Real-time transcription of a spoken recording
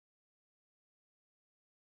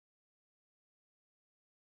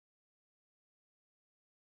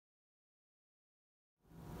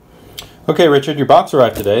Okay, Richard, your box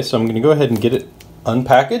arrived today, so I'm going to go ahead and get it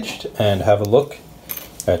unpackaged and have a look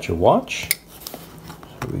at your watch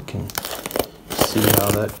so we can see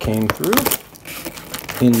how that came through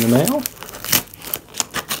in the mail.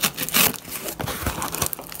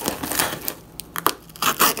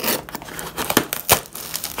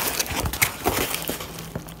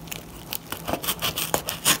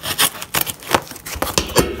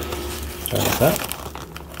 Sorry about that.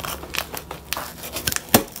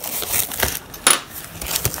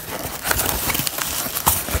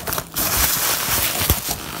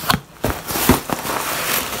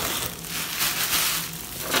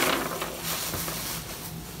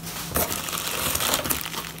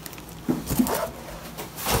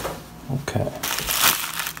 Okay.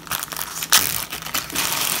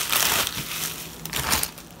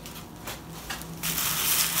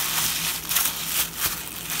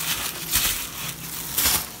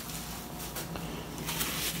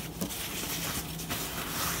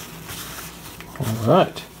 All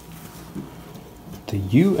right. The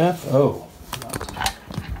UFO.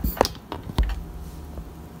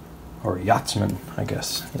 Or Yachtsman, I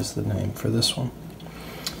guess, is the name for this one.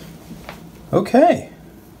 Okay.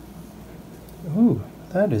 Ooh,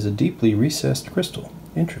 that is a deeply recessed crystal.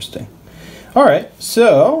 Interesting. All right,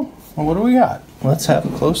 so what do we got? Let's have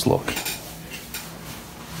a close look.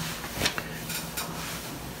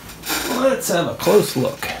 Let's have a close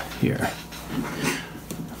look here.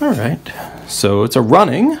 All right, so it's a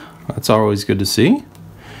running. That's always good to see.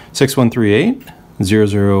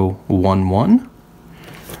 6138-0011.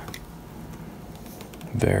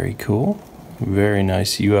 Very cool. Very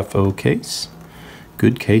nice UFO case.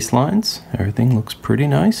 Good case lines. Everything looks pretty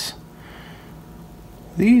nice.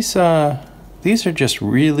 These are just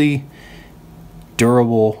really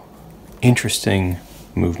durable, interesting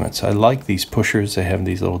movements. I like these pushers. They have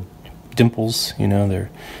these little dimples. You know, they're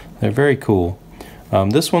very cool.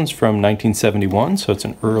 This one's from 1971, so it's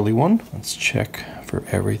an early one. Let's check for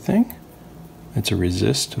everything. It's a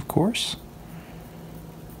resist, of course.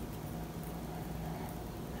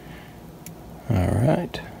 All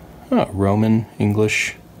right. Oh, Roman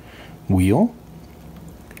English wheel.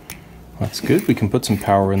 That's good. We can put some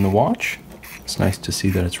power in the watch. It's nice to see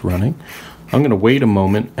that it's running. I'm going to wait a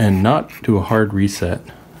moment and not do a hard reset.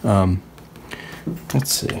 Let's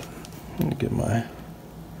see. Let me get my...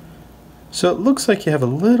 So it looks like you have a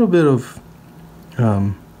little bit of...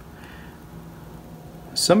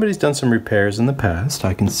 somebody's done some repairs in the past.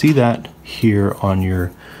 I can see that here on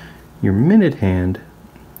your minute hand.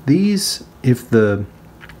 These, if the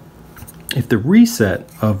reset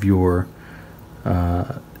of your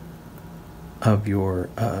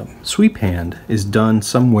sweep hand is done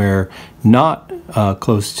somewhere not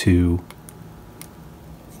close to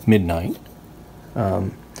midnight,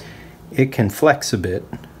 it can flex a bit,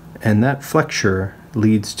 and that flexure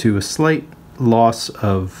leads to a slight loss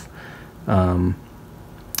of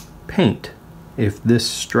paint if this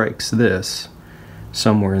strikes this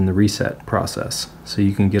somewhere in the reset process. So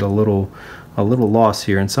you can get a little loss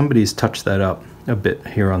here, and somebody's touched that up a bit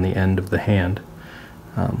here on the end of the hand,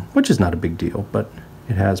 which is not a big deal, but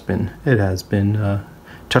it has been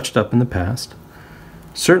touched up in the past.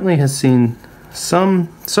 Certainly has seen some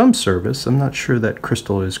service. I'm not sure that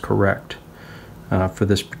crystal is correct for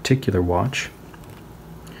this particular watch.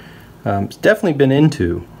 It's definitely been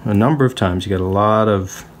into a number of times. You got a lot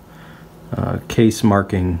of case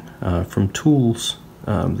marking from tools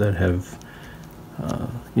that have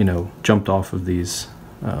you know, jumped off of these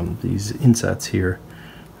insets here,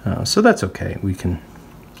 so that's okay. We can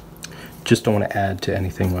just don't want to add to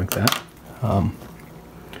anything like that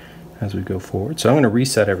as we go forward. So I'm going to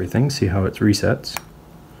reset everything, see how it resets.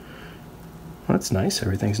 Well, that's nice.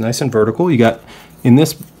 Everything's nice and vertical. You got, in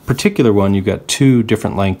this particular one, you've got two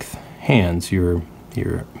different length hands. Your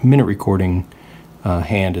minute recording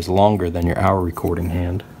hand is longer than your hour recording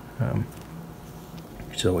hand,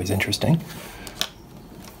 which is always interesting.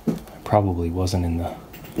 Probably wasn't in the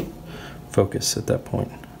focus at that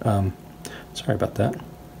point. Sorry about that.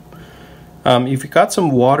 If you've got some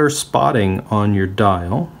water spotting on your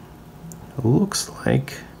dial, it looks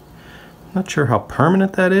like, I'm not sure how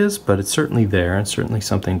permanent that is, but it's certainly there, and certainly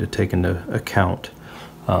something to take into account.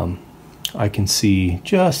 I can see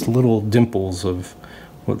just little dimples of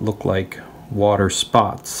what look like water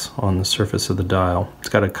spots on the surface of the dial. It's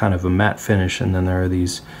got a kind of a matte finish, and then there are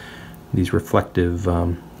these reflective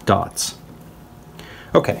dots.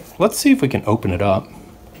 Okay, let's see if we can open it up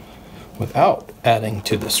without adding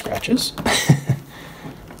to the scratches.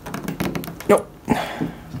 Nope.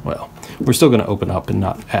 Well, we're still going to open up and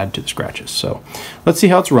not add to the scratches. So let's see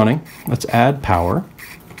how it's running. Let's add power.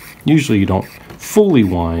 Usually you don't fully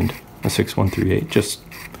wind a 6138. Just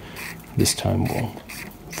this time we'll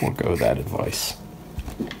forego that advice.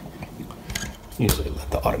 Usually let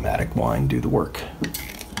the automatic wind do the work.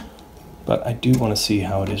 But I do want to see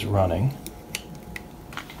how it is running.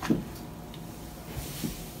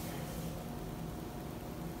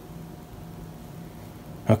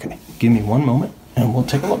 Okay, give me one moment and we'll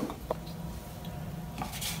take a look.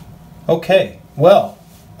 Okay, well,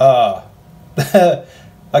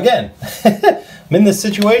 again, I'm in this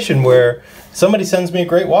situation where somebody sends me a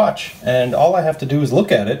great watch and all I have to do is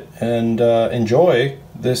look at it and enjoy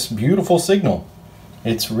this beautiful signal.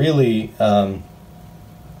 It's really running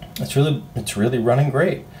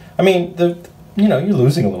great. I mean, you know, you're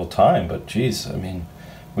losing a little time, but geez, I mean,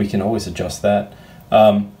 we can always adjust that.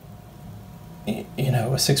 You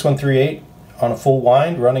know, a 6138 on a full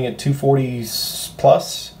wind running at 240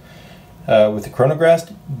 plus with the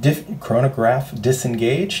chronograph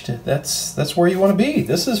disengaged, that's where you want to be.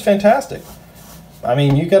 This is fantastic. I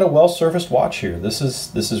mean, you got a well-serviced watch here. This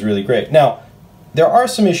is really great. Now, there are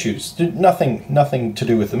some issues. Nothing to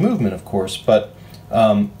do with the movement, of course, but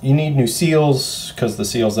you need new seals because the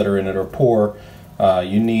seals that are in it are poor.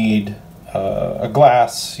 You need a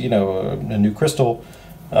glass, you know, a new crystal.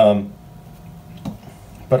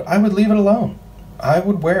 But I would leave it alone. I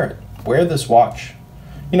would wear it. Wear this watch.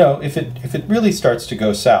 You know, if it really starts to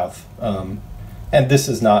go south, and this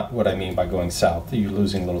is not what I mean by going south, you're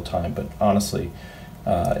losing a little time, but honestly,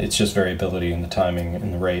 it's just variability in the timing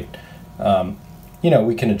and the rate. You know,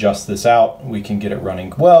 we can adjust this out. We can get it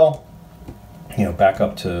running well, you know, back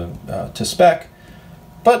up to spec.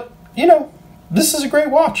 But, you know, this is a great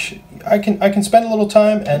watch. I can spend a little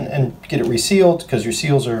time and get it resealed because your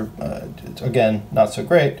seals are, again, not so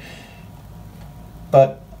great.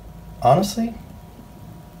 But honestly,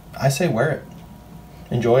 I say wear it.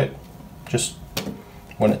 Enjoy it. Just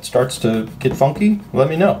when it starts to get funky, let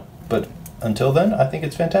me know. But until then, I think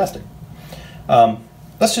it's fantastic.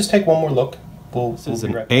 Let's just take one more look. This is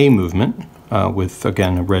an A movement with,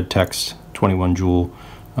 again, a red text, 21 jewel.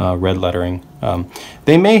 Red lettering.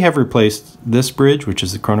 They may have replaced this bridge, which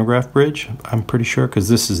is the chronograph bridge, I'm pretty sure, because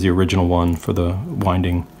this is the original one for the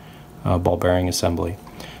winding ball bearing assembly.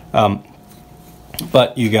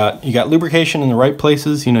 But you got lubrication in the right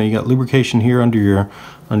places. You know, you got lubrication here under your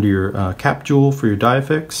cap jewel for your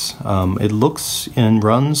diafix. It looks and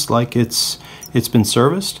runs like it's been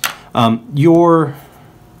serviced. Where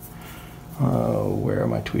are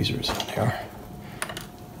my tweezers? There.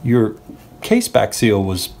 Your case back seal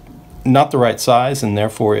was not the right size, and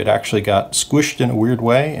therefore it actually got squished in a weird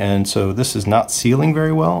way, and so this is not sealing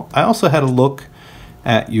very well. I also had a look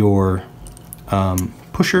at your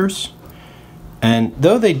pushers, and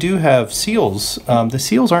though they do have seals, the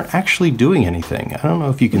seals aren't actually doing anything. I don't know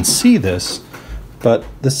if you can see this, but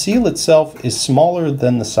the seal itself is smaller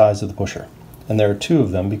than the size of the pusher, and there are two of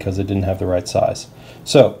them because it didn't have the right size.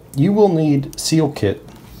 So you will need seal kit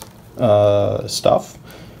stuff,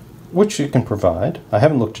 which you can provide. I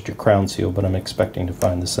haven't looked at your crown seal, but I'm expecting to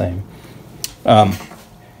find the same.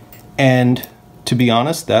 And to be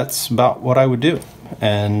honest, that's about what I would do.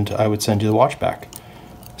 And I would send you the watch back.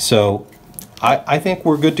 So I think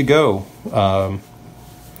we're good to go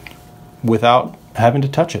without having to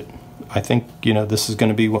touch it. I think, you know, this is going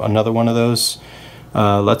to be another one of those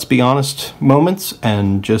let's be honest moments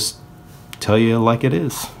and just tell you like it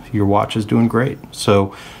is. Your watch is doing great.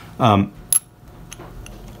 So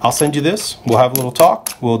I'll send you this. We'll have a little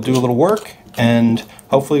talk. We'll do a little work, and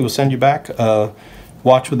hopefully we'll send you back a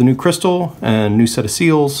watch with a new crystal and a new set of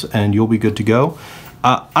seals, and you'll be good to go.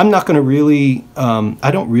 I'm not going to really, I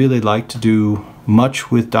don't really like to do much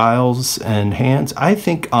with dials and hands. I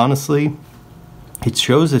think, honestly, it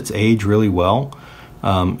shows its age really well.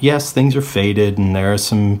 Yes, things are faded, and there is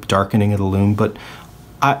some darkening of the lume, but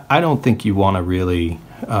I don't think you want to really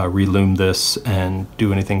relume this and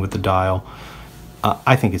do anything with the dial.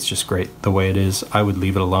 I think it's just great the way it is. I would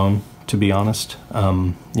leave it alone, to be honest.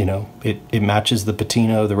 You know, it matches the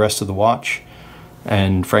patina of the rest of the watch,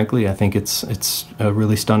 and frankly, I think it's a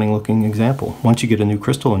really stunning looking example. Once you get a new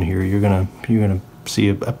crystal in here, you're gonna see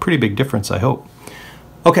a pretty big difference, I hope.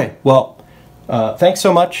 Okay, well, thanks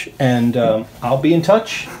so much, and I'll be in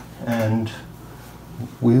touch, and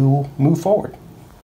we'll move forward.